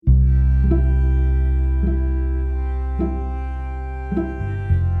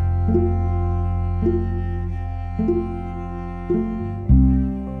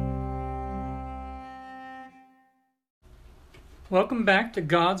Welcome back to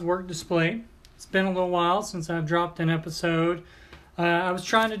God's Work Displayed. It's been a little while since I've dropped an episode. I was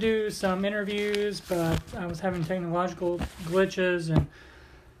trying to do some interviews, but I was having technological glitches, and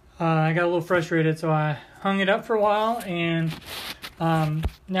I got a little frustrated, so I hung it up for a while, and now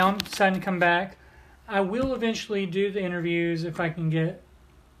I'm deciding to come back. I will eventually do the interviews if I can get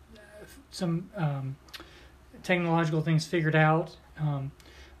some technological things figured out.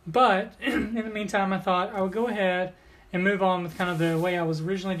 But in the meantime, I thought I would go ahead and move on with kind of the way I was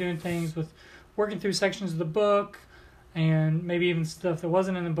originally doing things, with working through sections of the book and maybe even stuff that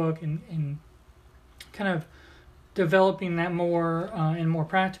wasn't in the book, and kind of developing that more in more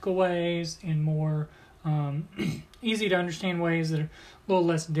practical ways, in more easy to understand ways that are a little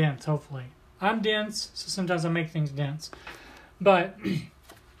less dense, hopefully. I'm dense, so sometimes I make things dense. But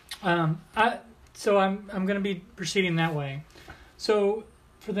I'm going to be proceeding that way. So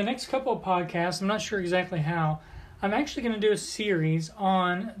for the next couple of podcasts, I'm not sure exactly how, I'm actually going to do a series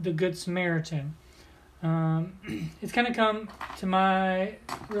on the Good Samaritan. It's kind of come to my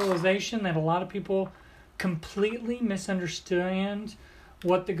realization that a lot of people completely misunderstand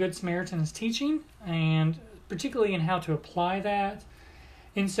what the Good Samaritan is teaching, and particularly in how to apply that.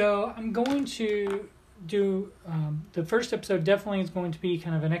 And so I'm going to do, the first episode definitely is going to be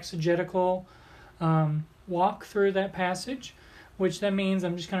kind of an exegetical walk through that passage, which that means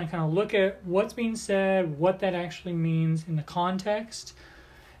I'm just going to kind of look at what's being said, what that actually means in the context,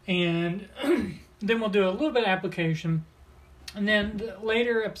 and then we'll do a little bit of application. And then the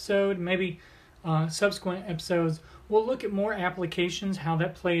later episode, maybe subsequent episodes, we'll look at more applications, how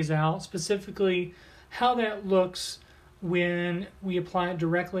that plays out, specifically how that looks when we apply it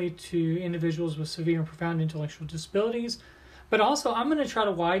directly to individuals with severe and profound intellectual disabilities. But also, I'm going to try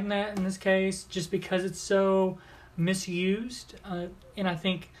to widen that in this case, just because it's so misused, and I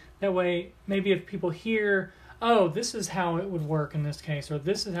think that way, maybe if people hear, oh, this is how it would work in this case, or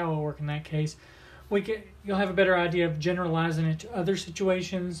this is how it will work in that case, you'll have a better idea of generalizing it to other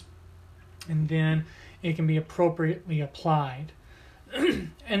situations, and then it can be appropriately applied.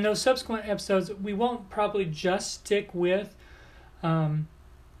 And those subsequent episodes, we won't probably just stick with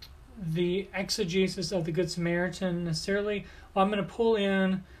the exegesis of the Good Samaritan necessarily. Well, I'm going to pull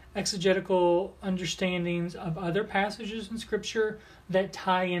in exegetical understandings of other passages in Scripture that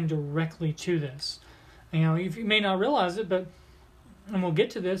tie in directly to this. You may not realize it, and we'll get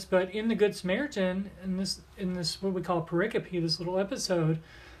to this, but in the Good Samaritan, in this what we call pericope, this little episode,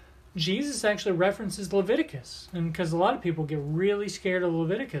 Jesus actually references Leviticus, and because a lot of people get really scared of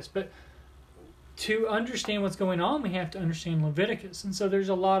Leviticus, but to understand what's going on, we have to understand Leviticus. And so there's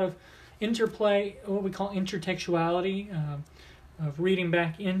a lot of interplay, what we call intertextuality, of reading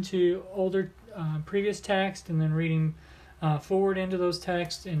back into older previous text and then reading forward into those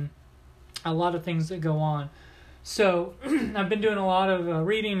texts, and a lot of things that go on. So I've been doing a lot of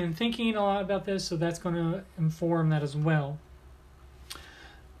reading and thinking a lot about this, so that's going to inform that as well.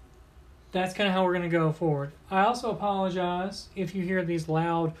 That's kind of how we're going to go forward. I also apologize if you hear these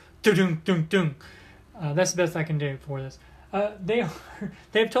loud dunk. That's the best I can do for this.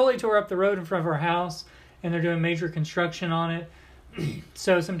 They've totally tore up the road in front of our house, and they're doing major construction on it.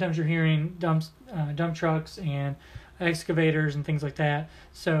 So sometimes you're hearing dump trucks and excavators and things like that.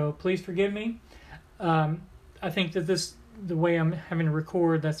 So please forgive me. I think that the way I'm having to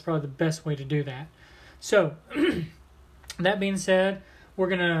record, that's probably the best way to do that. So that being said, we're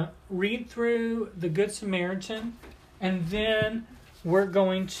going to read through the Good Samaritan, and then we're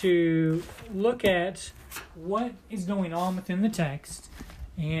going to look at what is going on within the text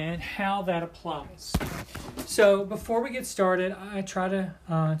and how that applies. So before we get started, I try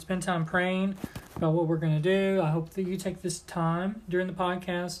to spend time praying about what we're going to do. I hope that you take this time during the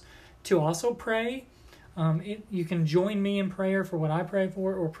podcast to also pray. You can join me in prayer for what I pray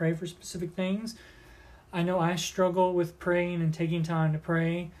for, or pray for specific things. I know I struggle with praying and taking time to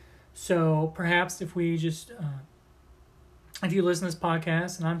pray. So perhaps if we just, if you listen to this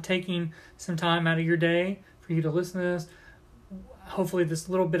podcast and I'm taking some time out of your day for you to listen to this, hopefully this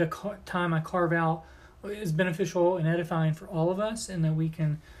little bit of time I carve out is beneficial and edifying for all of us, and that we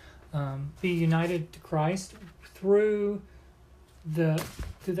can be united to Christ through the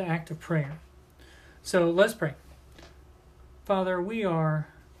act of prayer. So let's pray. Father, we are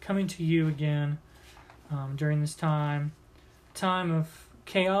coming to you again during this time of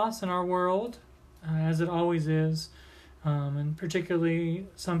chaos in our world, as it always is, and particularly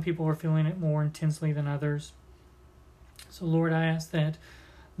some people are feeling it more intensely than others. So Lord, I ask that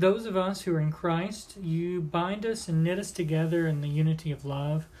those of us who are in Christ, you bind us and knit us together in the unity of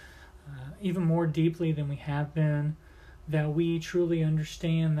love, even more deeply than we have been, that we truly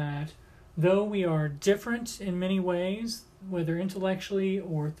understand that though we are different in many ways, whether intellectually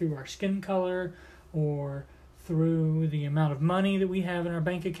or through our skin color or through the amount of money that we have in our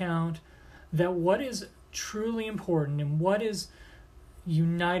bank account, that what is truly important and what is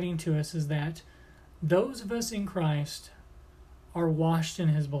uniting to us is that those of us in Christ are washed in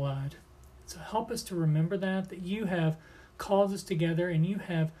his blood. So help us to remember that you have called us together and you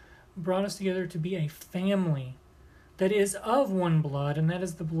have brought us together to be a family that is of one blood, and that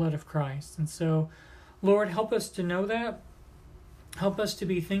is the blood of Christ. And so, Lord, help us to know that. Help us to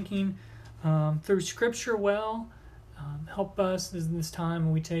be thinking through Scripture well. Help us in this time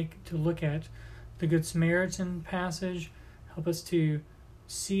when we take to look at the Good Samaritan passage. Help us to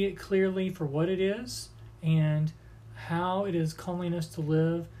see it clearly for what it is and how it is calling us to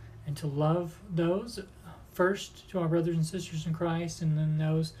live and to love those, first to our brothers and sisters in Christ, and then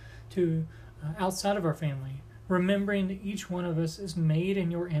those to outside of our family. Remembering that each one of us is made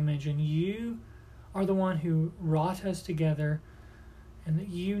in your image, and you are the one who wrought us together, and that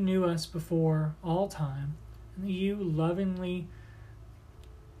you knew us before all time, and that you lovingly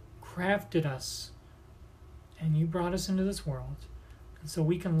crafted us, and you brought us into this world. And so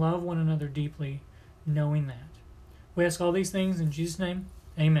we can love one another deeply, knowing that. We ask all these things in Jesus' name.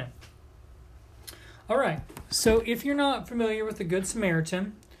 Amen. All right. So if you're not familiar with the Good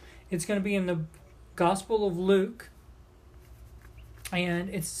Samaritan, it's going to be in the Gospel of Luke, and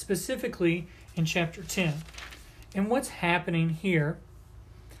it's specifically in chapter 10. And what's happening here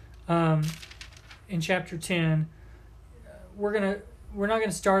in chapter 10, we're not going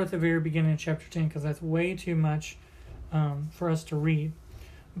to start at the very beginning of chapter 10 because that's way too much for us to read.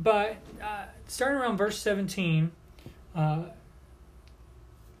 But starting around verse 17,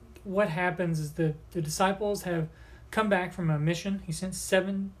 what happens is the disciples have come back from a mission. He sent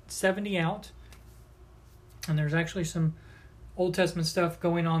 70 out. And there's actually some Old Testament stuff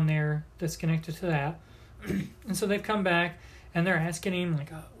going on there that's connected to that. And so they've come back and they're asking him,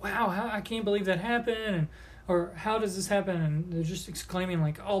 like, wow, I can't believe that happened. Or how does this happen? And they're just exclaiming,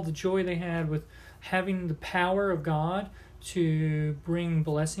 like, all the joy they had with having the power of God to bring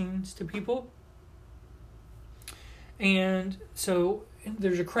blessings to people. And so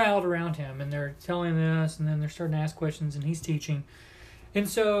there's a crowd around him, and they're telling this, and then they're starting to ask questions, and he's teaching. And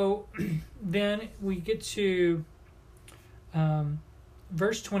so then we get to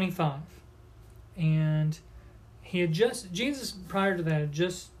verse 25. And Jesus, prior to that, had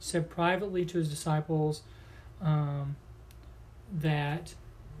just said privately to his disciples that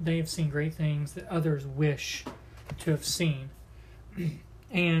they have seen great things that others wish to have seen.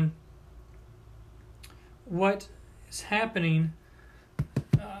 And what is happening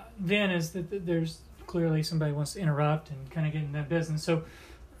then is that there's clearly somebody wants to interrupt and kind of get in that business. So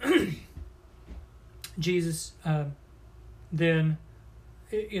Jesus then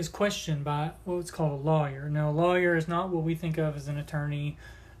is questioned by what's called a lawyer. Now, a lawyer is not what we think of as an attorney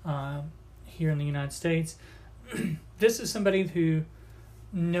here in the United States. This is somebody who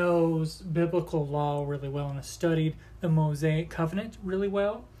knows biblical law really well and has studied the Mosaic covenant really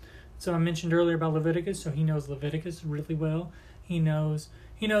well. So I mentioned earlier about Leviticus, so he knows Leviticus really well. He knows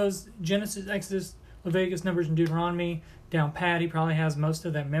Genesis, Exodus, Leviticus, Numbers, and Deuteronomy down pat. He probably has most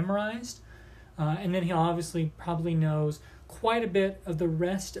of that memorized. And then he obviously probably knows quite a bit of the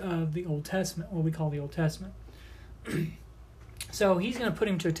rest of the Old Testament, what we call the Old Testament. So he's going to put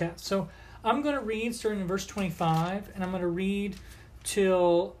him to a test. So I'm going to read starting in verse 25, and I'm going to read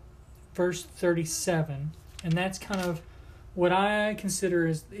till verse 37. And that's kind of what I consider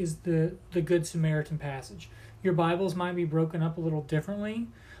is the Good Samaritan passage. Your Bibles might be broken up a little differently,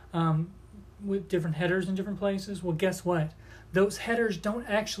 with different headers in different places. Well, guess what? Those headers don't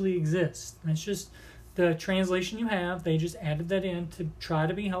actually exist. And it's just the translation you have. They just added that in to try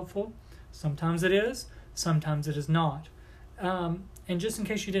to be helpful. Sometimes it is, sometimes it is not. And just in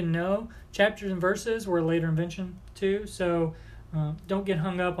case you didn't know, chapters and verses were a later invention too. So don't get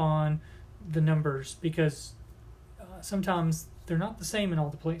hung up on the numbers because sometimes they're not the same in all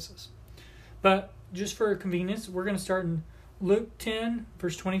the places. But just for convenience, we're going to start in Luke 10,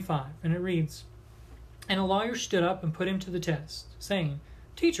 verse 25. And it reads, "And a lawyer stood up and put him to the test, saying,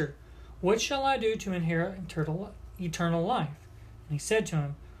 'Teacher, what shall I do to inherit eternal life?' And he said to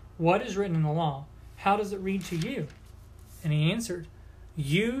him, 'What is written in the law? How does it read to you?' And he answered,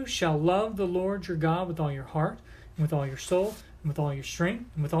 'You shall love the Lord your God with all your heart, and with all your soul, and with all your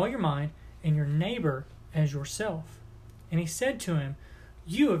strength, and with all your mind, and your neighbor as yourself.' And he said to him,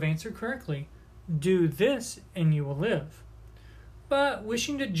 'You have answered correctly. Do this, and you will live.' But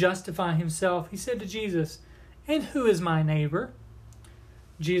wishing to justify himself, he said to Jesus, 'And who is my neighbor?'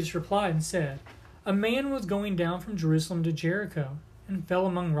 Jesus replied and said, 'A man was going down from Jerusalem to Jericho, and fell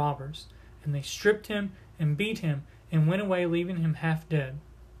among robbers, and they stripped him, and beat him, and went away, leaving him half dead.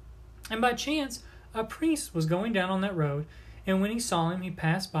 And by chance, a priest was going down on that road, and when he saw him, he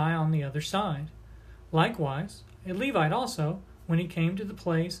passed by on the other side. Likewise, a Levite also, when he came to the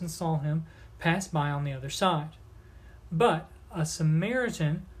place and saw him, passed by on the other side. But a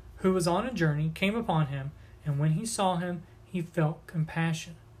Samaritan who was on a journey came upon him, and when he saw him, he felt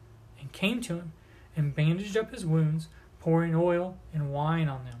compassion, and came to him, and bandaged up his wounds, pouring oil and wine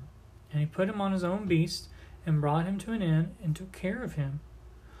on them. And he put him on his own beast, and brought him to an inn, and took care of him.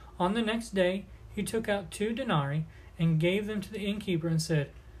 On the next day he took out 2 denarii, and gave them to the innkeeper, and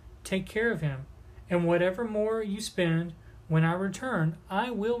said, Take care of him, and whatever more you spend, when I return, I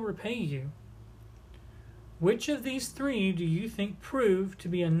will repay you. Which of these 3 do you think proved to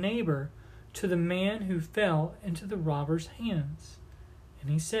be a neighbor to the man who fell into the robber's hands? And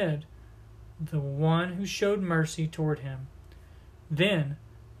he said, The one who showed mercy toward him. Then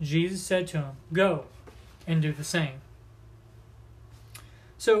Jesus said to him, Go and do the same.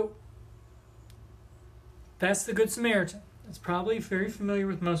 So, that's the Good Samaritan. It's probably very familiar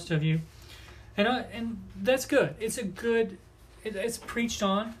with most of you. And that's good. It's preached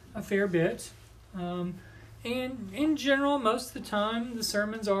on a fair bit. And in general, most of the time, the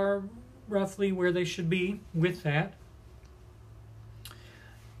sermons are roughly where they should be with that.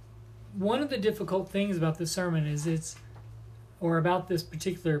 One of the difficult things about this sermon about this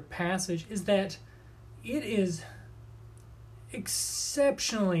particular passage, is that it is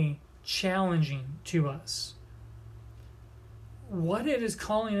exceptionally challenging to us. What it is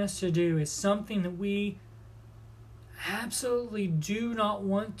calling us to do is something that we absolutely do not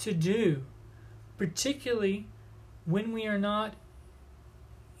want to do, particularly when we are not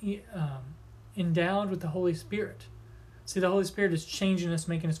endowed with the Holy Spirit. See, the Holy Spirit is changing us,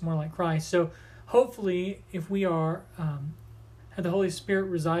 making us more like Christ. So hopefully, if we are have the Holy Spirit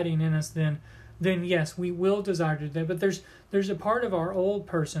residing in us, then yes, we will desire to do that. But there's a part of our old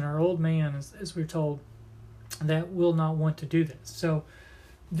person, our old man, as we're told, that will not want to do this. So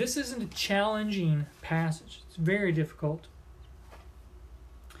this isn't a challenging passage. It's very difficult.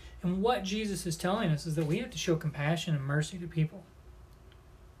 And what Jesus is telling us is that we have to show compassion and mercy to people.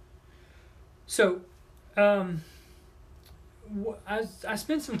 So, I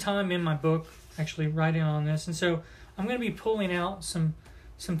spent some time in my book actually writing on this, and so I'm going to be pulling out some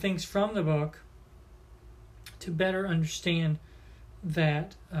things from the book to better understand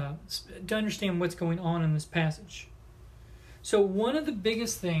that, to understand what's going on in this passage. So one of the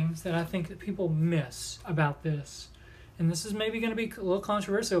biggest things that I think that people miss about this, and this is maybe going to be a little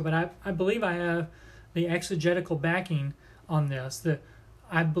controversial, but I believe I have the exegetical backing on this.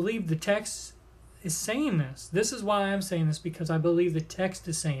 I believe the text is saying this. This is why I'm saying this, because I believe the text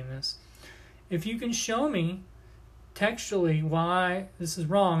is saying this. If you can show me textually why this is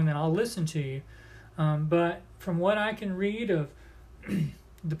wrong, then I'll listen to you. But from what I can read of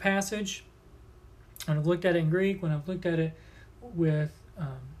the passage, and I've looked at it in Greek, when I've looked at it with,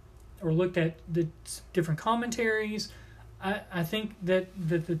 or looked at the different commentaries, I think that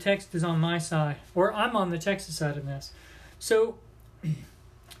the text is on my side, or I'm on the text side of this. So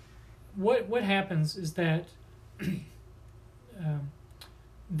what happens is that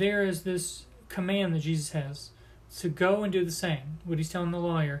there is this command that Jesus has to go and do the same. What he's telling the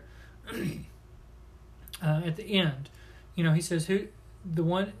lawyer at the end, he says because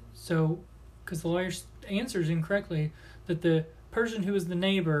the lawyer answers incorrectly that the person who was the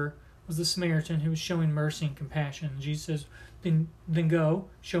neighbor was the Samaritan who was showing mercy and compassion. And Jesus says, then go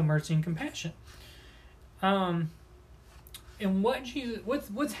show mercy and compassion. And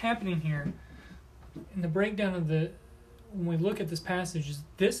what's happening here in the breakdown of when we look at this passage, is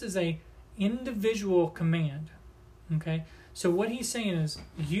this is a individual command. Okay? So what he's saying is,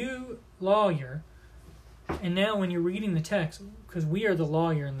 you lawyer, and now when you're reading the text, because we are the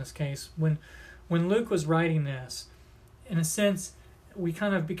lawyer in this case, when Luke was writing this, in a sense, we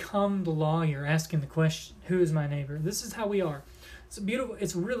kind of become the lawyer asking the question, who is my neighbor? This is how we are. It's beautiful.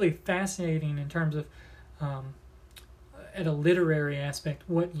 It's really fascinating in terms of, at a literary aspect,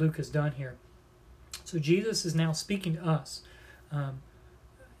 what Luke has done here. So Jesus is now speaking to us.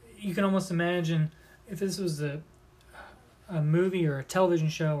 You can almost imagine if this was a movie or a television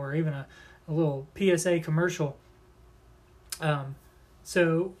show or even a little PSA commercial.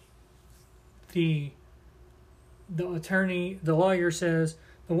 So the lawyer says,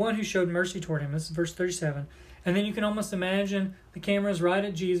 the one who showed mercy toward him. This is verse 37. And then you can almost imagine the camera's right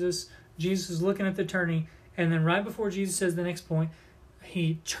at Jesus. Jesus is looking at the attorney. And then right before Jesus says the next point,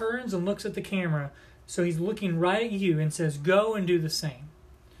 he turns and looks at the camera. So he's looking right at you and says, go and do the same.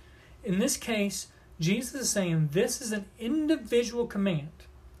 In this case, Jesus is saying this is an individual command.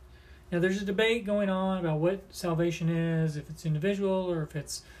 Now, there's a debate going on about what salvation is, if it's individual or if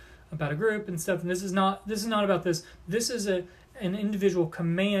it's about a group and stuff. And this is not about this. This is an individual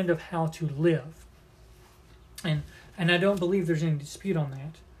command of how to live. And I don't believe there's any dispute on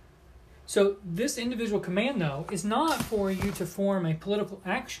that. So this individual command, though, is not for you to form a political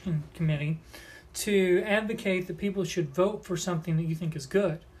action committee to advocate that people should vote for something that you think is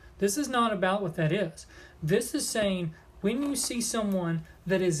good. This is not about what that is. This is saying when you see someone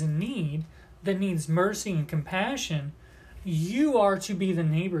that is in need, that needs mercy and compassion, you are to be the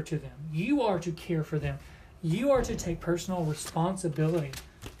neighbor to them. You are to care for them. You are to take personal responsibility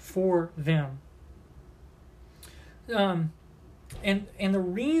for them. And the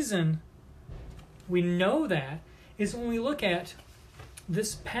reason we know that is when we look at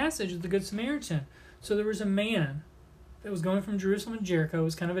this passage of the Good Samaritan. So there was a man that was going from Jerusalem to Jericho. It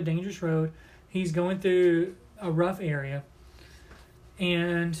was kind of a dangerous road. He's going through a rough area.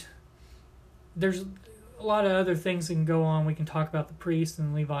 And there's a lot of other things that can go on. We can talk about the priest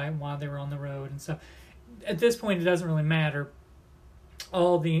and the Levite and why they were on the road and stuff. At this point, it doesn't really matter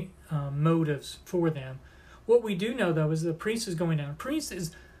all the motives for them. What we do know, though, is the priest is going down. A priest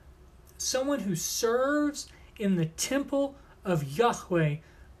is someone who serves in the temple of Yahweh,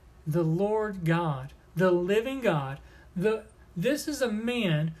 the Lord God, the living God. This is a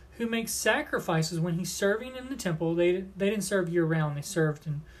man who makes sacrifices when he's serving in the temple. They didn't serve year-round. They served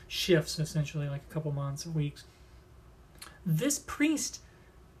in shifts, essentially, like a couple months or weeks. This priest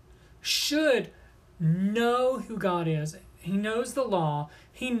should know who God is. He knows the law.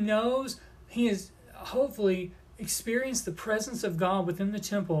 He has hopefully experienced the presence of God within the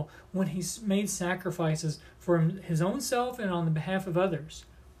temple when he's made sacrifices for his own self and on the behalf of others.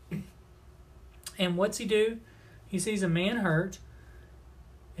 And what's he do? He sees a man hurt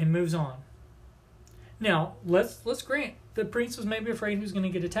and moves on. Now, let's grant the priest was maybe afraid he was going to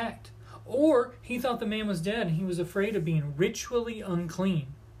get attacked. Or he thought the man was dead and he was afraid of being ritually unclean.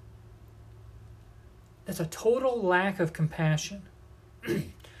 That's a total lack of compassion.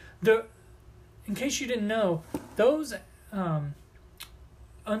 In case you didn't know, those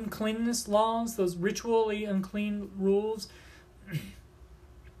uncleanness laws, those ritually unclean rules,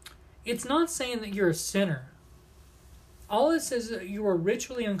 it's not saying that you're a sinner. All it says is that you are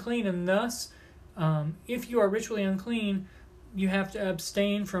ritually unclean, and thus, if you are ritually unclean, you have to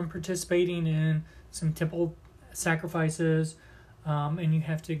abstain from participating in some temple sacrifices, and you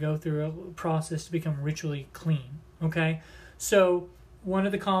have to go through a process to become ritually clean. Okay? So, one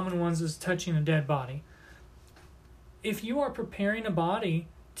of the common ones is touching a dead body. If you are preparing a body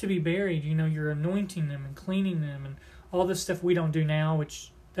to be buried, you're anointing them and cleaning them and all this stuff we don't do now,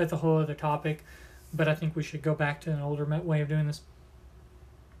 which that's a whole other topic, but I think we should go back to an older way of doing this.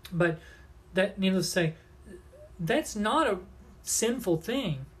 But that, needless to say, that's not a sinful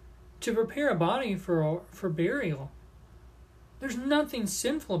thing to prepare a body for burial. There's nothing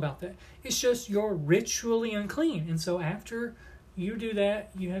sinful about that. It's just you're ritually unclean. And so after you do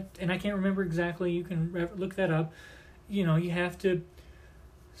that, you have, and I can't remember exactly, you can look that up, you have to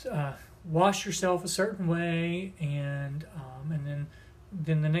wash yourself a certain way, and then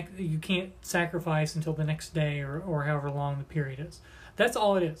the next, you can't sacrifice until the next day or however long the period is. That's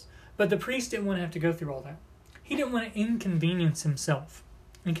all it is. But the priest didn't want to have to go through all that. He didn't want to inconvenience himself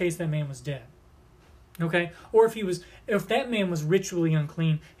in case that man was dead. Okay? Or if that man was ritually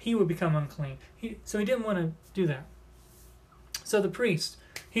unclean, he would become unclean. So he didn't want to do that. So the priest,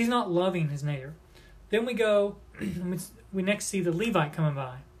 he's not loving his neighbor. Then we go, we next see the Levite coming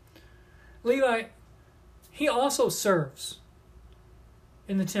by. Levite, he also serves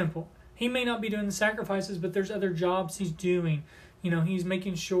in the temple. He may not be doing the sacrifices, but there's other jobs he's doing. He's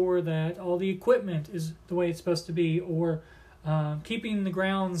making sure that all the equipment is the way it's supposed to be, or keeping the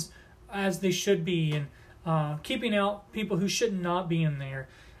grounds as they should be, and keeping out people who should not be in there.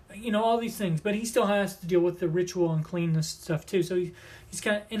 All these things. But he still has to deal with the ritual uncleanness stuff too. So he's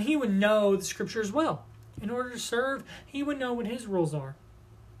and he would know the scripture as well. In order to serve, he would know what his rules are.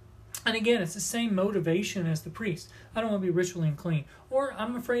 And again, it's the same motivation as the priest. I don't want to be ritually unclean. Or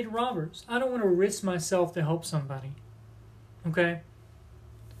I'm afraid of robbers. I don't want to risk myself to help somebody. Okay?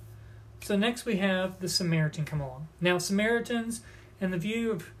 So next we have the Samaritan come along. Now Samaritans, in the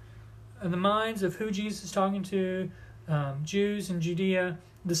view of the minds of who Jesus is talking to, Jews in Judea,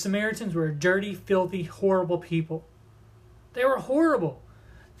 the Samaritans were dirty, filthy, horrible people. They were horrible.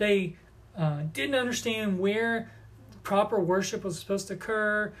 They didn't understand where proper worship was supposed to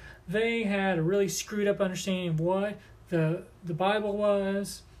occur. They had a really screwed up understanding of what the Bible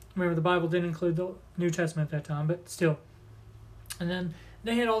was. Remember, the Bible didn't include the New Testament at that time, but still. And then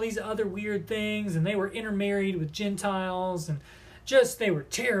they had all these other weird things, and they were intermarried with Gentiles, and they were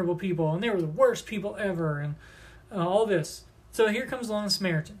terrible people, and they were the worst people ever, and all this. So here comes along the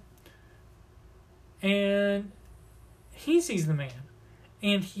Samaritan. And he sees the man,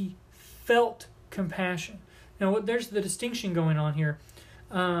 and he felt compassion. Now, there's the distinction going on here.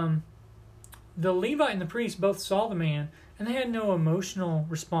 The Levite and the priest both saw the man, and they had no emotional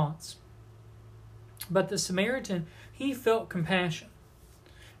response. But the Samaritan, he felt compassion.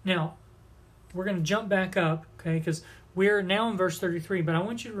 Now, we're going to jump back up, okay, because we're now in verse 33, but I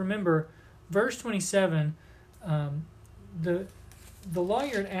want you to remember, verse 27, the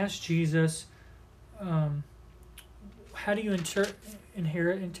lawyer had asked Jesus, how do you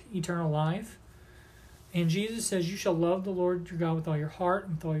inherit eternal life? And Jesus says, you shall love the Lord your God with all your heart,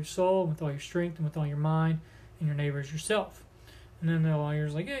 and with all your soul, and with all your strength, and with all your mind, and your neighbor as yourself. And then the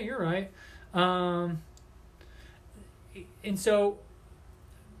lawyer's like, yeah, you're right. And so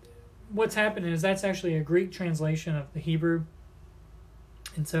what's happening is that's actually a Greek translation of the Hebrew.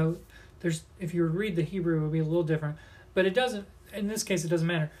 And so if you read the Hebrew, it would be a little different. But it doesn't, in this case, it doesn't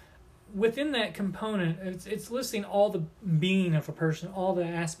matter. Within that component, it's listing all the being of a person, all the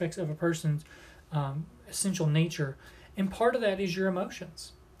aspects of a person's essential nature. And part of that is your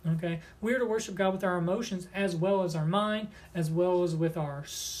emotions. Okay? We are to worship God with our emotions as well as our mind, as well as with our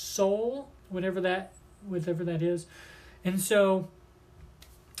soul, whatever that is. And so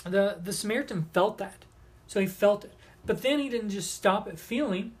the Samaritan felt that. So he felt it. But then he didn't just stop at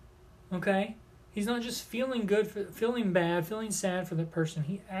feeling. Okay? He's not just feeling good, feeling bad, feeling sad for that person.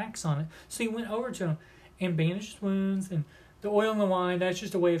 He acts on it. So he went over to him and bandaged his wounds. And the oil and the wine, that's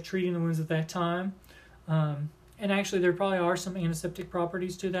just a way of treating the wounds at that time. And actually, there probably are some antiseptic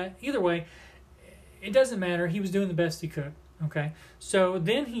properties to that. Either way, it doesn't matter. He was doing the best he could. Okay? So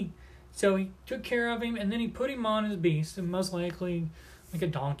then he took care of him, and then he put him on his beast, and most likely like a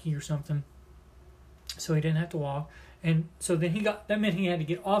donkey or something, so he didn't have to walk. And so then that meant he had to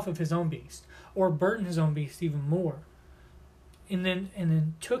get off of his own beast, or burden his own beast even more, and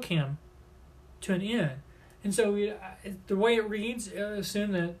then took him to an inn. And so the way it reads,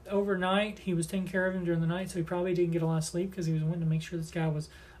 assume that overnight he was taking care of him during the night, so he probably didn't get a lot of sleep because he was wanting to make sure this guy was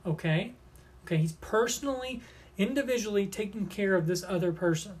okay. Okay, he's personally, individually taking care of this other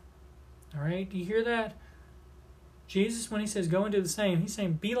person. All right, do you hear that? Jesus, when he says go and do the same, he's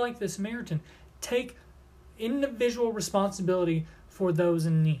saying be like the Samaritan. Take individual responsibility for those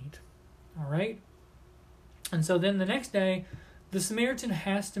in need. All right? And so then the next day, the Samaritan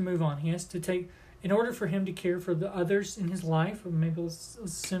has to move on. He has to take, in order for him to care for the others in his life, or maybe let's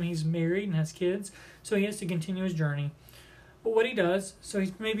assume he's married and has kids, so he has to continue his journey. But what he does, so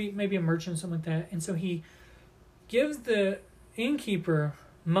he's maybe a merchant, something like that, and so he gives the innkeeper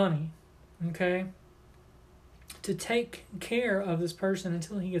money, okay, to take care of this person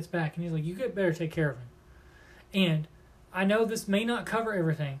until he gets back. And he's like, you better take care of him. And I know this may not cover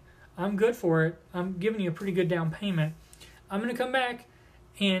everything. I'm good for it. I'm giving you a pretty good down payment. I'm going to come back,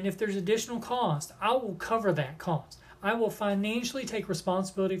 and if there's additional cost, I will cover that cost. I will financially take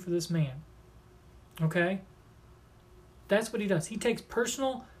responsibility for this man. Okay? That's what he does. He takes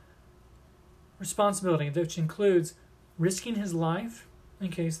personal responsibility, which includes risking his life in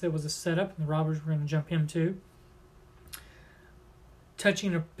case there was a setup and the robbers were going to jump him too.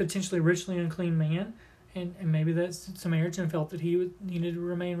 Touching a potentially ritually unclean man, and maybe that Samaritan felt that he needed to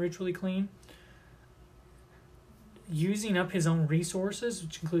remain ritually clean. Using up his own resources,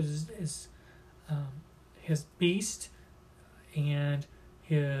 which includes his beast and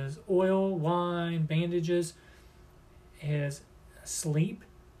his oil, wine, bandages, his sleep.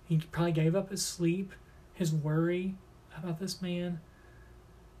 He probably gave up his sleep, his worry about this man,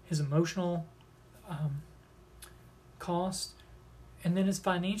 his emotional cost, and then his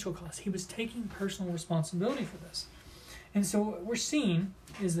financial cost. He was taking personal responsibility for this. And so what we're seeing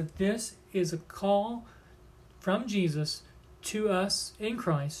is that this is a call from Jesus to us in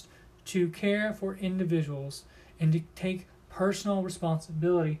Christ to care for individuals and to take personal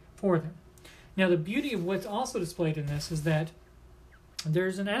responsibility for them. Now, the beauty of what's also displayed in this is that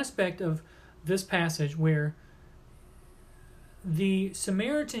there's an aspect of this passage where the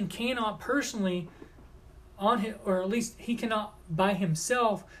Samaritan cannot personally, or at least he cannot by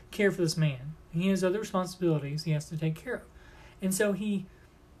himself care for this man. He has other responsibilities he has to take care of. And so he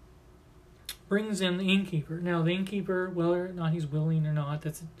brings in the innkeeper. Now, the innkeeper, whether or not he's willing or not,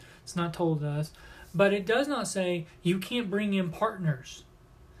 it's not told to us. But it does not say you can't bring in partners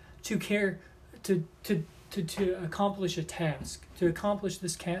to care, to accomplish a task, to accomplish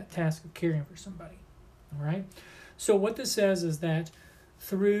this task of caring for somebody. All right? So what this says is that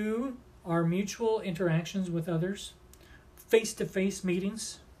through our mutual interactions with others, face-to-face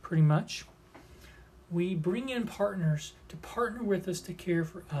meetings, pretty much, we bring in partners to partner with us to care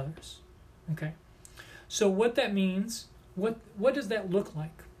for others. Okay. So what that means, what does that look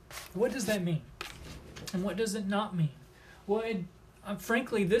like? What does that mean? And what does it not mean? Well,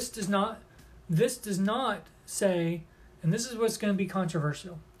 frankly, this does not say, and this is what's going to be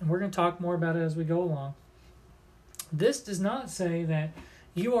controversial, and we're going to talk more about it as we go along. This does not say that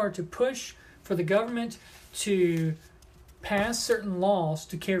you are to push for the government to pass certain laws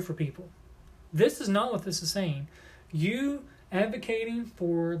to care for people. This is not what this is saying. You advocating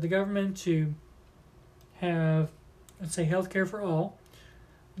for the government to have, let's say, health care for all,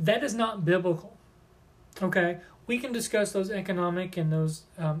 that is not biblical. Okay? We can discuss those economic and those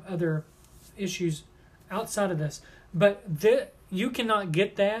other issues outside of this. But you cannot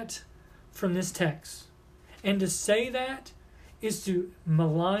get that from this text. And to say that is to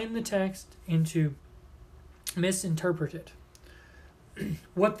malign the text and to misinterpret it.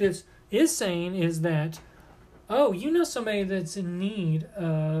 What this is saying is that, oh, you know somebody that's in need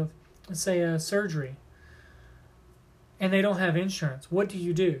of, let's say, a surgery, and they don't have insurance. What do?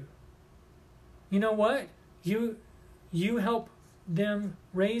 You know what? You help them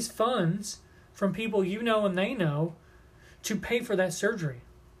raise funds from people you know and they know to pay for that surgery.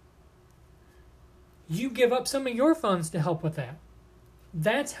 You give up some of your funds to help with that.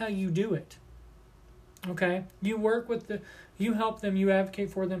 That's how you do it. Okay? You work with you help them, you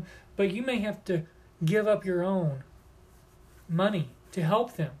advocate for them, but you may have to give up your own money to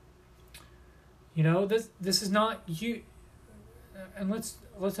help them. You know, this is not you. And let's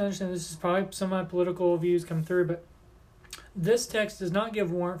understand, this is probably some of my political views come through, but this text does not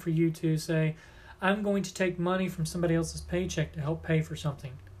give warrant for you to say, I'm going to take money from somebody else's paycheck to help pay for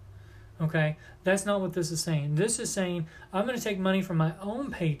something. Okay? That's not what this is saying. This is saying, I'm going to take money from my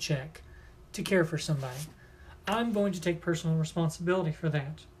own paycheck to care for somebody. I'm going to take personal responsibility for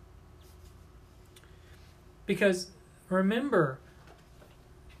that. Because, remember,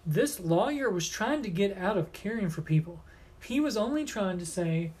 this lawyer was trying to get out of caring for people. He was only trying to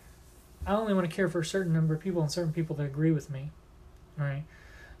say, I only want to care for a certain number of people and certain people that agree with me. All right?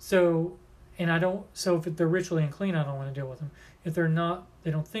 So if they're ritually unclean, I don't want to deal with them. If they're not, they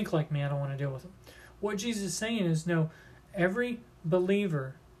don't think like me, I don't want to deal with them. What Jesus is saying is, no, every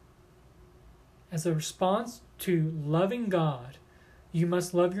believer, as a response to loving God, you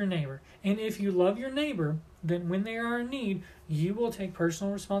must love your neighbor. And if you love your neighbor, then when they are in need, you will take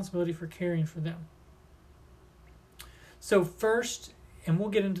personal responsibility for caring for them. So first, and we'll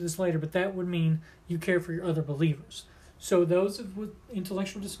get into this later, but that would mean you care for your other believers. So those with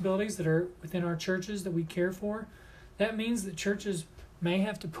intellectual disabilities that are within our churches that we care for, that means that churches may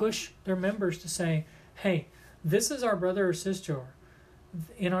have to push their members to say, hey, this is our brother or sister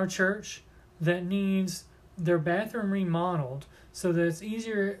in our church that needs their bathroom remodeled so that it's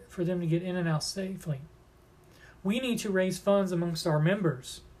easier for them to get in and out safely. We need to raise funds amongst our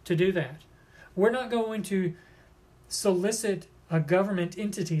members to do that. We're not going to solicit a government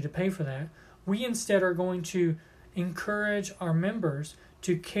entity to pay for that. We instead are going to encourage our members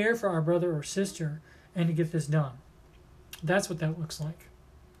to care for our brother or sister and to get this done. That's what that looks like.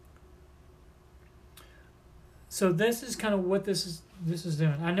 So this is kind of what this is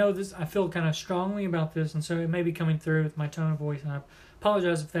doing. I know this. I feel kind of strongly about this, and so it may be coming through with my tone of voice, and I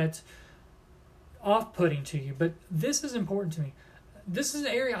apologize if that's off-putting to you. But this is important to me. This is an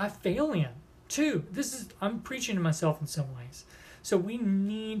area I fail in too. I'm preaching to myself in some ways. So we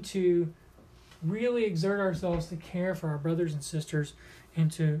need to really exert ourselves to care for our brothers and sisters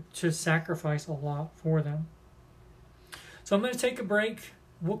and to sacrifice a lot for them. So I'm going to take a break.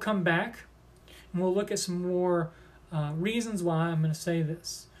 We'll come back and we'll look at some more reasons why I'm going to say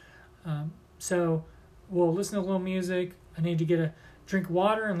this. So we'll listen to a little music. I need to get a drink of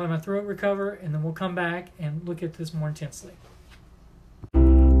water and let my throat recover, and then we'll come back and look at this more intensely.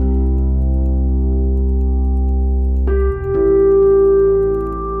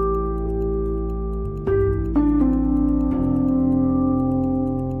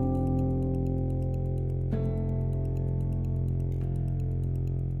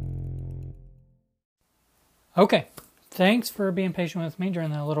 Okay, thanks for being patient with me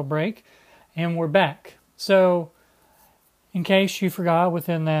during that little break, and we're back. So, in case you forgot,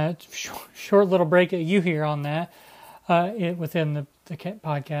 within that short little break that you hear on that, within the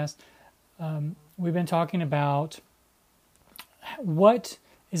podcast, we've been talking about what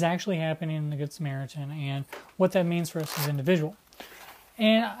is actually happening in the Good Samaritan and what that means for us as individuals.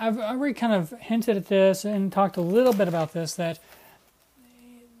 And I've already kind of hinted at this and talked a little bit about this, that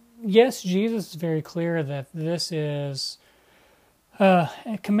yes, Jesus is very clear that this is a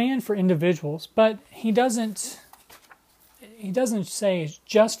command for individuals, but he doesn't say it's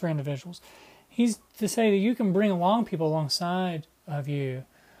just for individuals. he's to say that you can bring along people alongside of you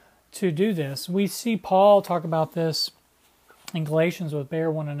to do this. We see Paul talk about this in Galatians with bear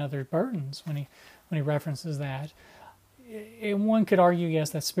one another's burdens when he references that. And one could argue,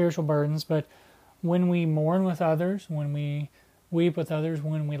 yes, that's spiritual burdens, but when we mourn with others, when we weep with others,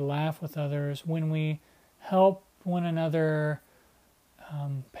 when we laugh with others, when we help one another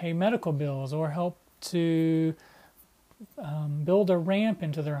pay medical bills or help to build a ramp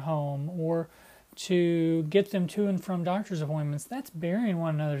into their home or to get them to and from doctor's appointments, that's bearing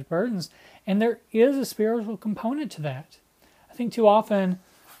one another's burdens. And there is a spiritual component to that. I think too often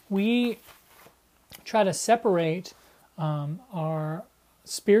we try to separate our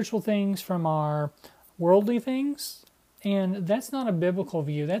spiritual things from our worldly things, and that's not a biblical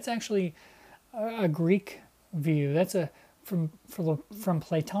view. That's actually a Greek view. That's from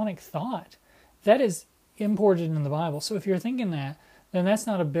Platonic thought. That is imported in the Bible. So if you're thinking that, then that's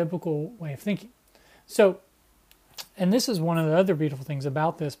not a biblical way of thinking. So, and this is one of the other beautiful things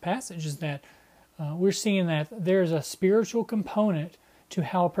about this passage is that we're seeing that there's a spiritual component to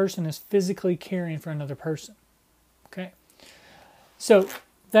how a person is physically caring for another person. Okay? So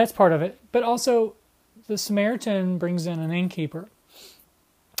that's part of it. But also, the Samaritan brings in an innkeeper.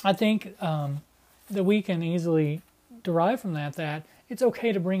 I think that we can easily derive from that it's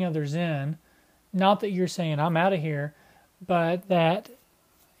okay to bring others in. Not that you're saying, I'm out of here, but that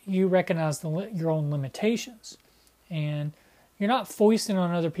you recognize your own limitations. And you're not foisting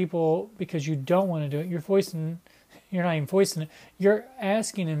on other people because you don't want to do it. You're not even foisting it. You're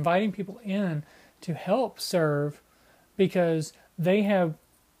asking, inviting people in to help serve because they have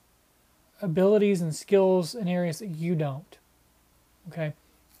abilities and skills in areas that you don't. Okay?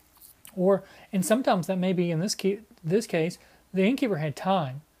 And sometimes that may be, in this case, the innkeeper had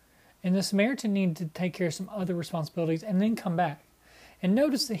time. And the Samaritan needed to take care of some other responsibilities and then come back. And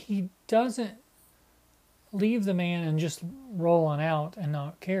notice that he doesn't leave the man and just roll on out and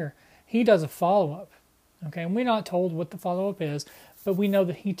not care. He does a follow-up. Okay, and we're not told what the follow-up is, but we know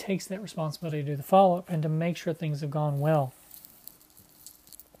that he takes that responsibility to do the follow-up and to make sure things have gone well.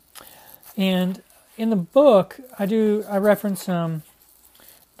 And in the book, I reference some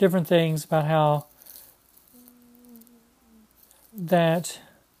different things about how that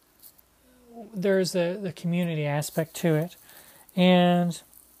there's the community aspect to it. And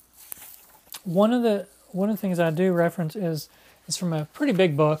one of the things I do reference is from a pretty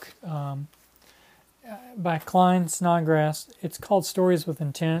big book by Klein Snodgrass. It's called Stories with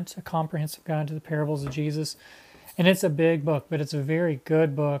Intent, A Comprehensive Guide to the Parables of Jesus. And it's a big book, but it's a very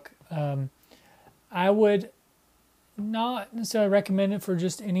good book. I would not necessarily recommend it for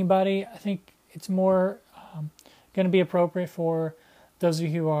just anybody. I think it's more going to be appropriate for those of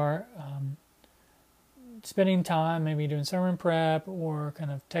you who are spending time maybe doing sermon prep or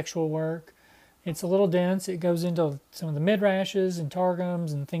kind of textual work. It's a little dense. It goes into some of the midrashes and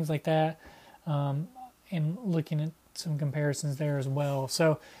targums and things like that, and looking at some comparisons there as well.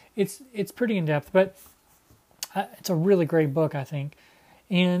 So it's pretty in-depth, but it's a really great book, I think.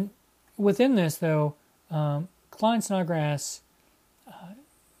 And within this, though, Klein Snodgrass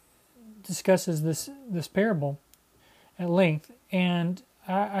discusses this parable at length, and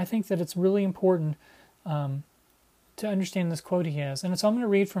I think that it's really important to understand this quote he has. And so I'm going to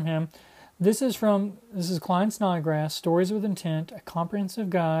read from him. This is Klein Snodgrass, Stories with Intent, A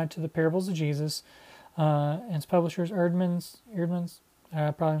Comprehensive Guide to the Parables of Jesus, and its publishers Eerdmans,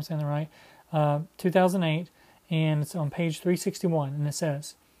 probably I'm saying that right, 2008, and it's on page 361, and it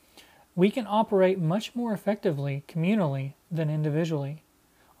says, "We can operate much more effectively communally than individually.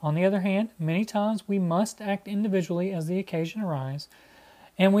 On the other hand, many times we must act individually as the occasion arises,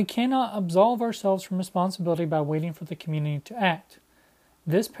 and we cannot absolve ourselves from responsibility by waiting for the community to act.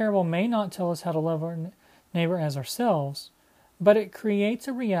 This parable may not tell us how to love our neighbor as ourselves, but it creates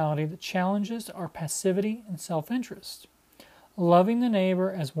a reality that challenges our passivity and self-interest. Loving the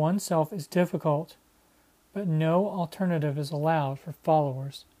neighbor as oneself is difficult, but no alternative is allowed for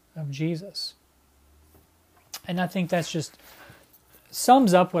followers of Jesus." And I think that's just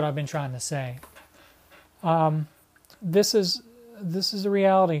sums up what I've been trying to say. This is a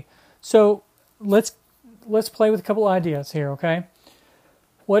reality. So let's play with a couple ideas here, okay?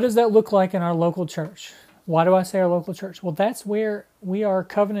 What does that look like in our local church? Why do I say our local church? Well, that's where we are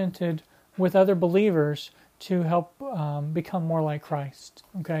covenanted with other believers to help become more like Christ,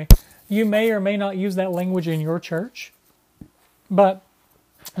 okay? You may or may not use that language in your church, but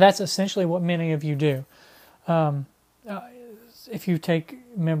that's essentially what many of you do. If you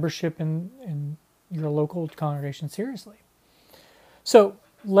take membership in your local congregation seriously. So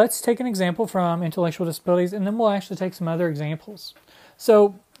let's take an example from intellectual disabilities, and then we'll actually take some other examples.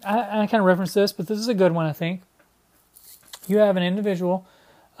 So I kind of referenced this, but this is a good one, I think. You have an individual,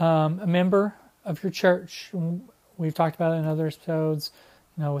 a member of your church. We've talked about it in other episodes,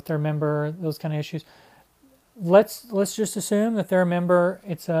 with their member, those kind of issues. Let's just assume that they're a member.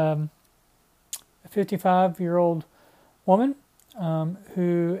 It's a 55-year-old woman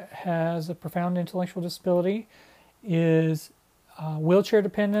who has a profound intellectual disability, is wheelchair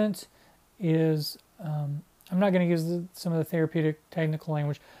dependent, is I'm not going to use some of the therapeutic technical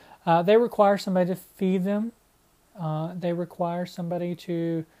language. They require somebody to feed them. They require somebody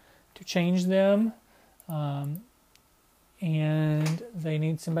to change them, and they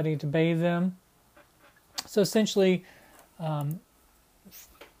need somebody to bathe them. So essentially,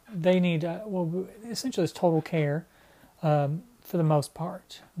 they need essentially it's total care for the most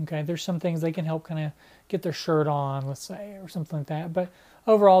part. Okay, there's some things they can help kind of get their shirt on, let's say, or something like that. But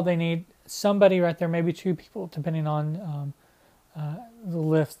overall, they need somebody right there, maybe two people, depending on the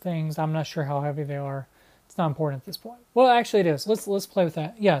lift things. I'm not sure how heavy they are. It's not important at this point. Well, actually, it is. Let's play with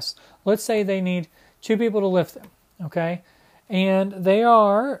that. Yes, let's say they need two people to lift them. Okay, and they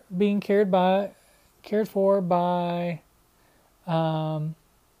are being cared for by a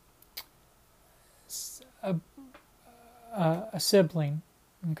sibling.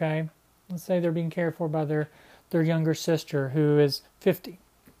 Okay, let's say they're being cared for by their younger sister who is 50.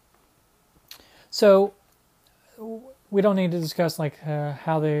 So we don't need to discuss like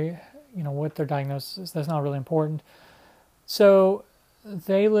how they, what their diagnosis is. That's not really important. So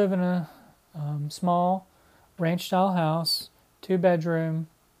they live in a small ranch-style house, 2-bedroom,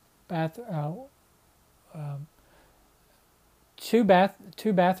 two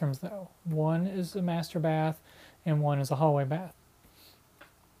bathrooms though. One is a master bath, and one is a hallway bath.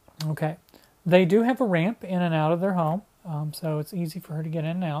 Okay, they do have a ramp in and out of their home, so it's easy for her to get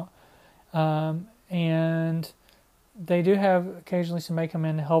in and out. And they do have occasionally somebody come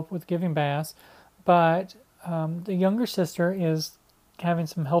in to help with giving baths, but the younger sister is having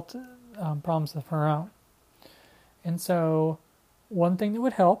some health problems of her own. And so one thing that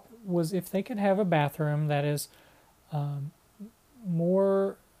would help was if they could have a bathroom that is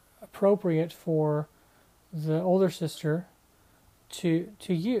more appropriate for the older sister to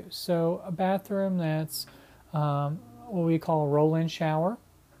use. So a bathroom that's what we call a roll-in shower,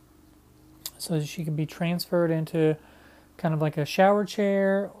 so that she can be transferred into kind of like a shower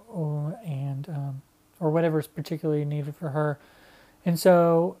chair or whatever is particularly needed for her. And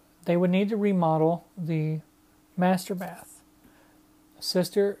so they would need to remodel the master bath.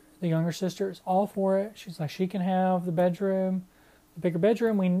 The younger sister is all for it. She's like, she can have the bedroom, the bigger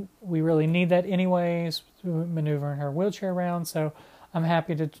bedroom. We really need that anyways, maneuvering her wheelchair around, so I'm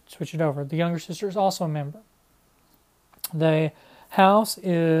happy to switch it over. The younger sister is also a member. The house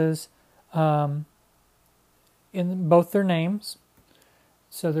is in both their names,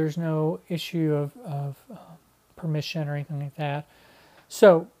 so there's no issue of permission or anything like that.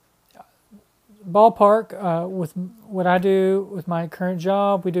 So, ballpark, with what I do with my current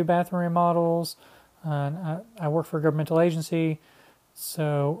job, we do bathroom remodels, and I work for a governmental agency,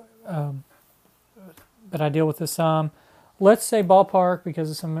 so, but I deal with this some. Let's say ballpark, because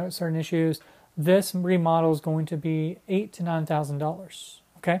of some certain issues, this remodel is going to be $8,000 to $9,000,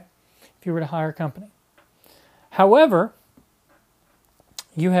 okay, if you were to hire a company. However,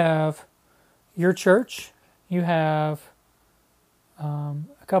 you have your church, you have a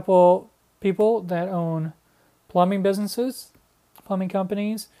couple people that own plumbing businesses, plumbing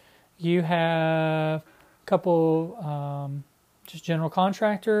companies, you have a couple just general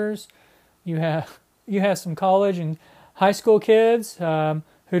contractors, you have some college and high school kids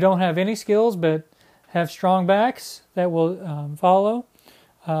who don't have any skills but have strong backs that will follow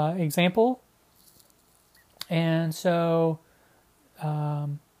example. And so,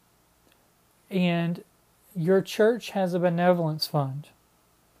 and your church has a benevolence fund,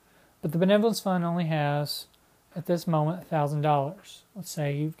 but the benevolence fund only has, at this moment, $1,000. Let's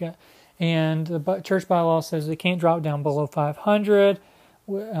say you've got, and the church bylaw says it can't drop down below 500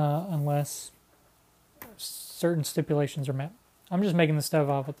 unless certain stipulations are met. I'm just making this stuff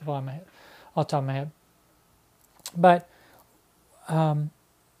off the top of my head. But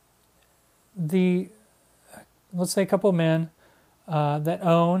let's say a couple of men that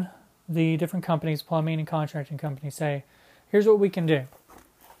own the different companies, plumbing and contracting companies, say, here's what we can do.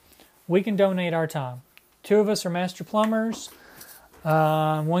 We can donate our time. 2 of us are master plumbers.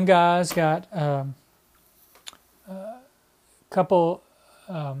 One guy's got couple,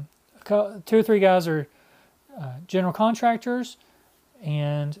 2 or 3 guys are general contractors,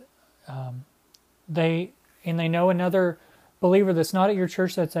 and they know another believer that's not at your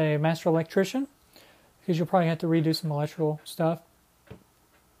church that's a master electrician, because you'll probably have to redo some electrical stuff.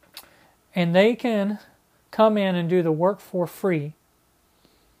 and they can come in and do the work for free.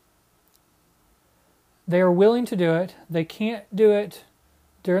 They are willing to do it. They can't do it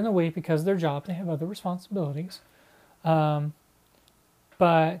during the week because of their job. They have other responsibilities. But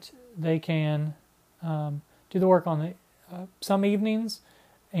they can do the work on the some evenings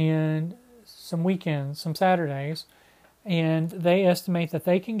and some weekends, some Saturdays, and they estimate that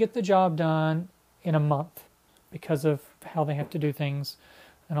they can get the job done in a month because of how they have to do things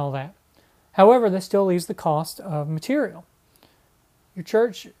and all that. However, this still leaves the cost of material. Your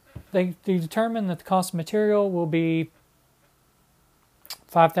church, they determine that the cost of material will be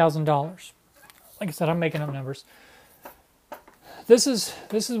 $5,000. Like I said, I'm making up numbers. This is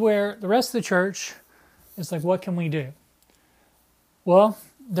where the rest of the church is like, what can we do? Well,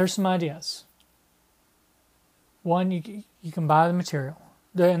 there's some ideas. One, you can buy the material.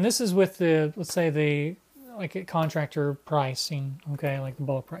 And this is with the, let's say the, like a contractor pricing, okay, like the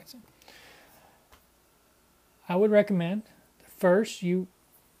bulk pricing. I would recommend first you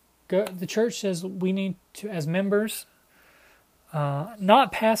go, the church says we need to, as members,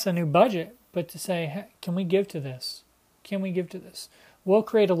 not pass a new budget, but to say, hey, can we give to this? Can we give to this? We'll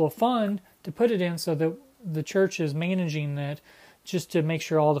create a little fund to put it in so that the church is managing that just to make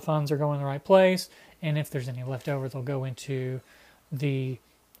sure all the funds are going in the right place. And if there's any left over, they'll go into the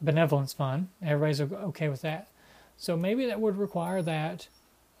benevolence fund. Everybody's okay with that. So maybe that would require that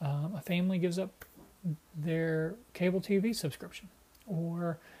a family gives up their cable TV subscription,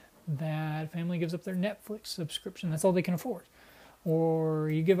 or that family gives up their Netflix subscription. That's all they can afford. Or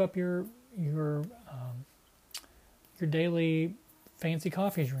you give up your daily fancy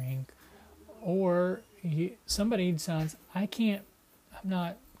coffee drink, or somebody decides, I'm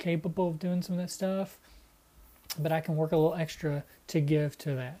not capable of doing some of that stuff, but I can work a little extra to give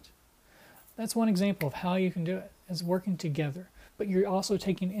to that. That's one example of how you can do it, is working together. But you're also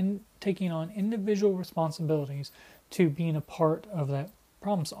taking on individual responsibilities to being a part of that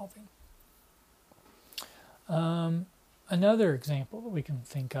problem solving. Another example that we can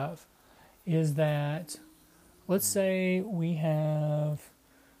think of is that, let's say we have,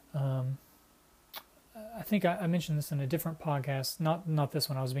 I think I mentioned this in a different podcast, not this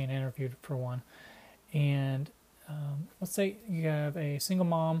one, I was being interviewed for one. And let's say you have a single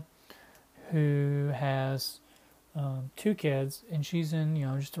mom who has 2 kids, and she's in,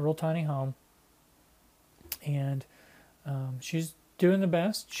 just a real tiny home. And she's doing the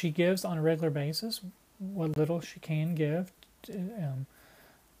best. She gives on a regular basis what little she can give to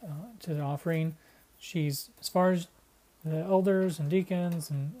the offering. She's, as far as the elders and deacons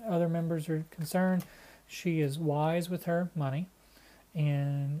and other members are concerned, she is wise with her money,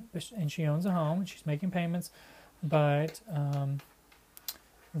 and she owns a home, and she's making payments, but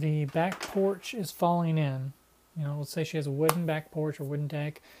the back porch is falling in. Let's say she has a wooden back porch or wooden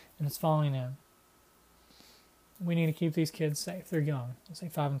deck, and it's falling in. We need to keep these kids safe. They're young. Let's say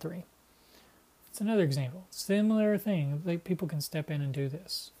 5 and 3. It's another example. Similar thing. People can step in and do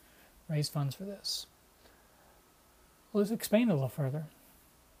this. Raise funds for this. Let's expand a little further.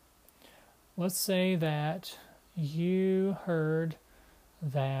 Let's say that you heard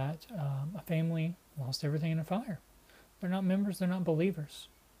that a family lost everything in a fire. They're not members. They're not believers.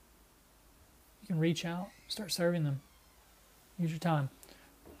 You can reach out. Start serving them. Use your time.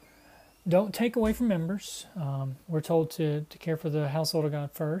 Don't take away from members. We're told to care for the household of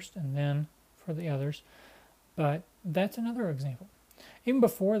God first, and then for the others. But that's another example. Even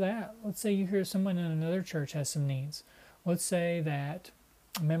before that, let's say you hear someone in another church has some needs. Let's say that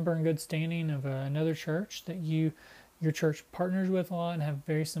a member in good standing of another church that your church partners with a lot and have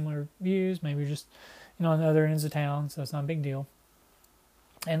very similar views. Maybe you're just on the other ends of town, so it's not a big deal.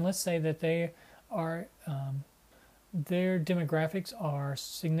 And let's say that they are their demographics are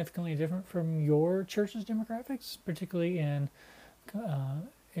significantly different from your church's demographics, particularly in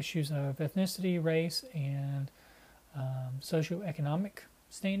issues of ethnicity, race, and socioeconomic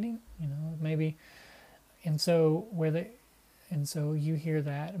standing. Maybe, and so you hear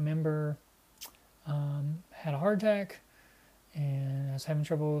that a member had a heart attack and is having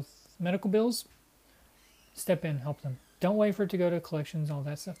trouble with medical bills. Step in, help them. Don't wait for it to go to collections, all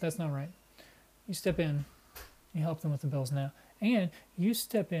that stuff. That's not right. You step in. You help them with the bills now. And you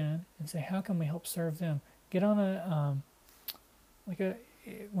step in and say, how can we help serve them? Get on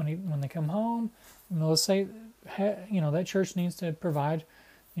when they come home, let's say, that church needs to provide,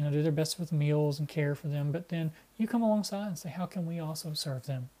 do their best with meals and care for them. But then you come alongside and say, how can we also serve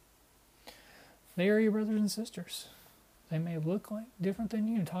them? They are your brothers and sisters. They may look like different than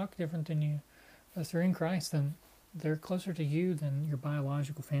you, talk different than you. But if they're in Christ, then they're closer to you than your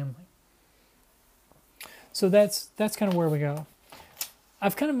biological family. So that's kind of where we go.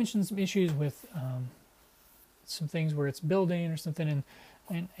 I've kind of mentioned some issues with some things where it's building or something,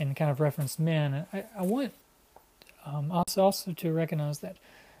 and kind of referenced men. I want us also to recognize that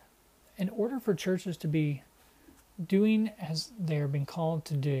in order for churches to be doing as they're being called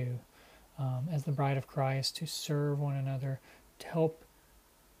to do, as the bride of Christ, to serve one another, to help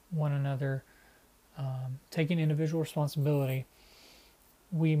one another, taking individual responsibility,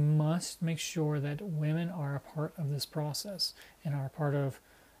 we must make sure that women are a part of this process and are a part of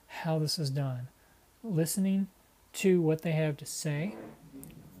how this is done. Listening to what they have to say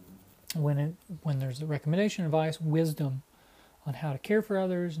when there's a recommendation, advice, wisdom on how to care for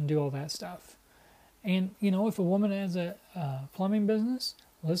others and do all that stuff. And, if a woman has a plumbing business,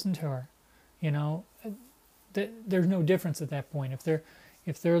 listen to her. There's no difference at that point. If they're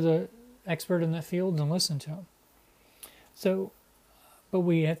the expert in that field, then listen to them. So, but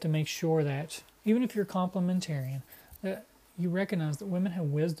we have to make sure that even if you're complementarian, that you recognize that women have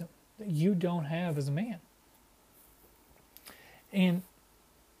wisdom that you don't have as a man. And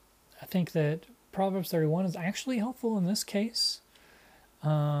I think that Proverbs 31 is actually helpful in this case,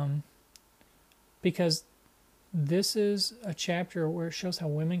 because this is a chapter where it shows how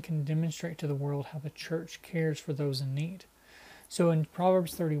women can demonstrate to the world how the church cares for those in need. So in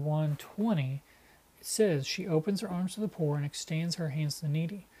Proverbs 31:20, it says, she opens her arms to the poor and extends her hands to the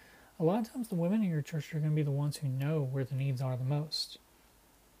needy. A lot of times the women in your church are going to be the ones who know where the needs are the most.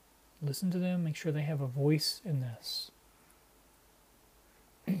 Listen to them, make sure they have a voice in this.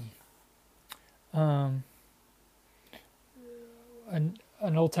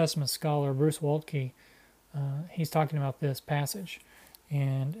 An Old Testament scholar, Bruce Waltke, he's talking about this passage,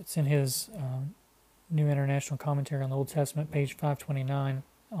 and it's in his New International Commentary on the Old Testament, page 529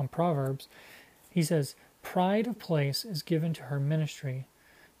 on Proverbs. He says, pride of place is given to her ministry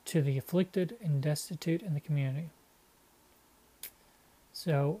to the afflicted and destitute in the community.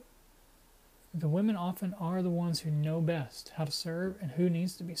 So the women often are the ones who know best how to serve and who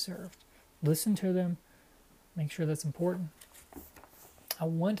needs to be served. Listen to them. Make sure that's important. I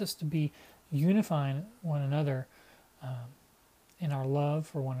want us to be unifying one another in our love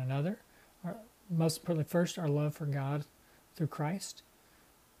for one another. Most importantly, first, our love for God through Christ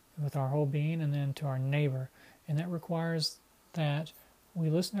with our whole being, and then to our neighbor. And that requires that we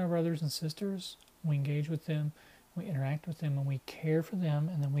listen to our brothers and sisters, we engage with them, we interact with them, and we care for them,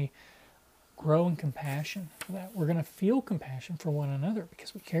 and then we grow in compassion for that. We're going to feel compassion for one another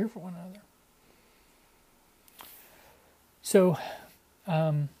because we care for one another. So,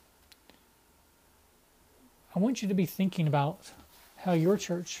 I want you to be thinking about how your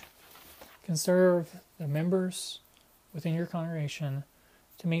church can serve the members within your congregation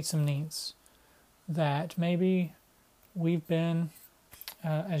to meet some needs that maybe we've been,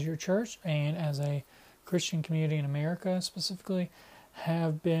 as your church and as a Christian community in America specifically,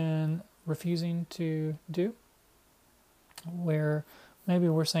 have been refusing to do, where maybe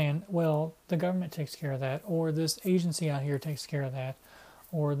we're saying, well, the government takes care of that, or this agency out here takes care of that,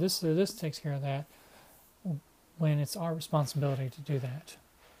 or this takes care of that, when it's our responsibility to do that.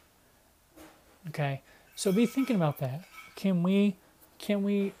 Okay, so be thinking about that. Can we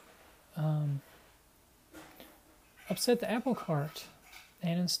upset the apple cart,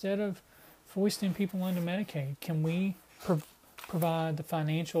 and instead of foisting people onto Medicaid, can we provide the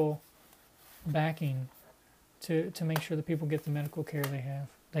financial backing to make sure that people get the medical care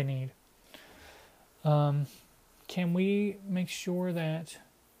they need? Can we make sure that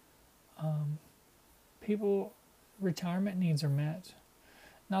people retirement needs are met?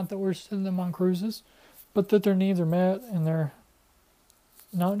 Not that we're sending them on cruises, but that their needs are met, and they're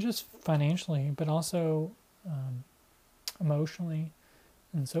not just financially, but also emotionally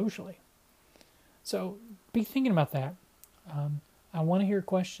and socially. So be thinking about that. I want to hear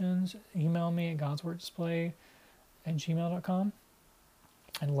questions. Email me at godsworddisplayed@gmail.com.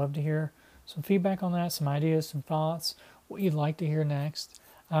 I'd love to hear some feedback on that, some ideas, some thoughts, what you'd like to hear next.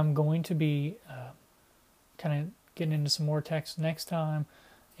 I'm going to be kind of getting into some more text next time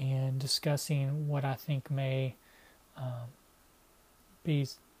and discussing what I think may be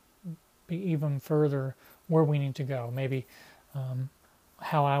even further where we need to go. Maybe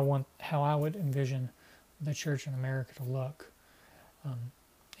how I would envision the church in America to look,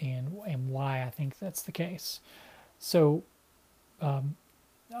 and why I think that's the case. So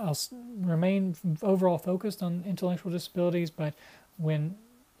I'll remain overall focused on intellectual disabilities, but when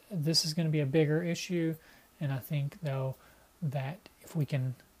this is going to be a bigger issue, and I think though that if we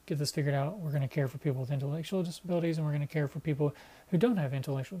can get this figured out, we're going to care for people with intellectual disabilities, and we're going to care for people who don't have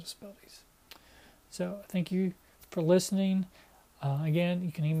intellectual disabilities. So thank you for listening. Again,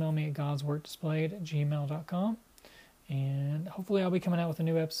 you can email me at godsworddisplayed@gmail.com, And hopefully I'll be coming out with a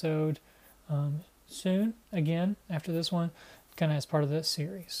new episode soon, again, after this one, kind of as part of this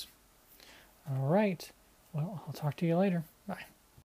series. All right. Well, I'll talk to you later. Bye.